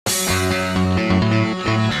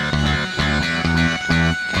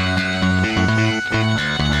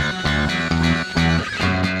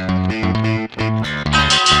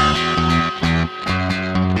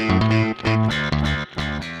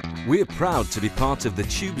proud to be part of the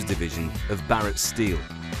Tubes division of Barrett Steel.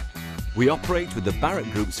 We operate with the Barrett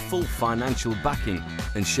Group's full financial backing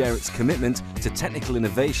and share its commitment to technical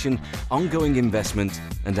innovation, ongoing investment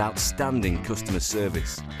and outstanding customer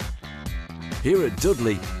service. Here at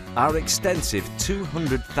Dudley, our extensive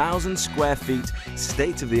 200,000 square feet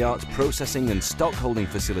state-of-the-art processing and stock holding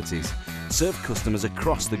facilities serve customers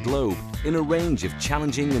across the globe in a range of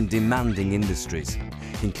challenging and demanding industries,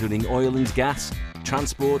 including oil and gas,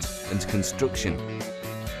 transport and construction.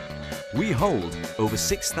 We hold over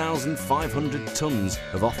 6,500 tonnes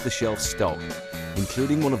of off-the-shelf stock,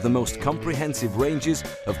 including one of the most comprehensive ranges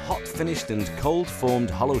of hot finished and cold formed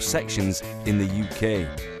hollow sections in the UK.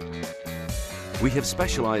 We have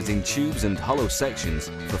specialised in tubes and hollow sections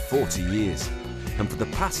for 40 years, and for the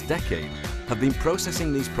past decade have been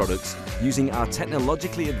processing these products using our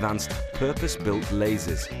technologically advanced purpose-built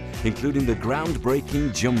lasers, including the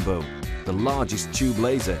groundbreaking Jumbo, the largest tube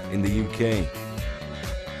laser in the UK.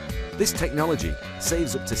 This technology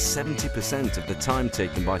saves up to 70% of the time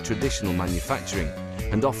taken by traditional manufacturing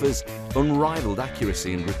and offers unrivaled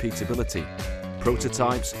accuracy and repeatability,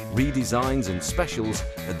 prototypes, redesigns and specials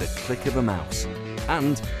at the click of a mouse,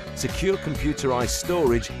 and secure computerized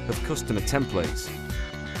storage of customer templates.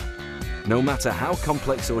 No matter how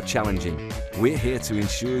complex or challenging, we're here to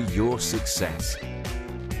ensure your success.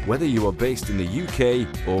 Whether you are based in the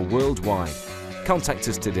UK or worldwide, contact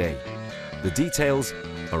us today. The details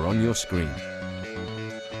are on your screen.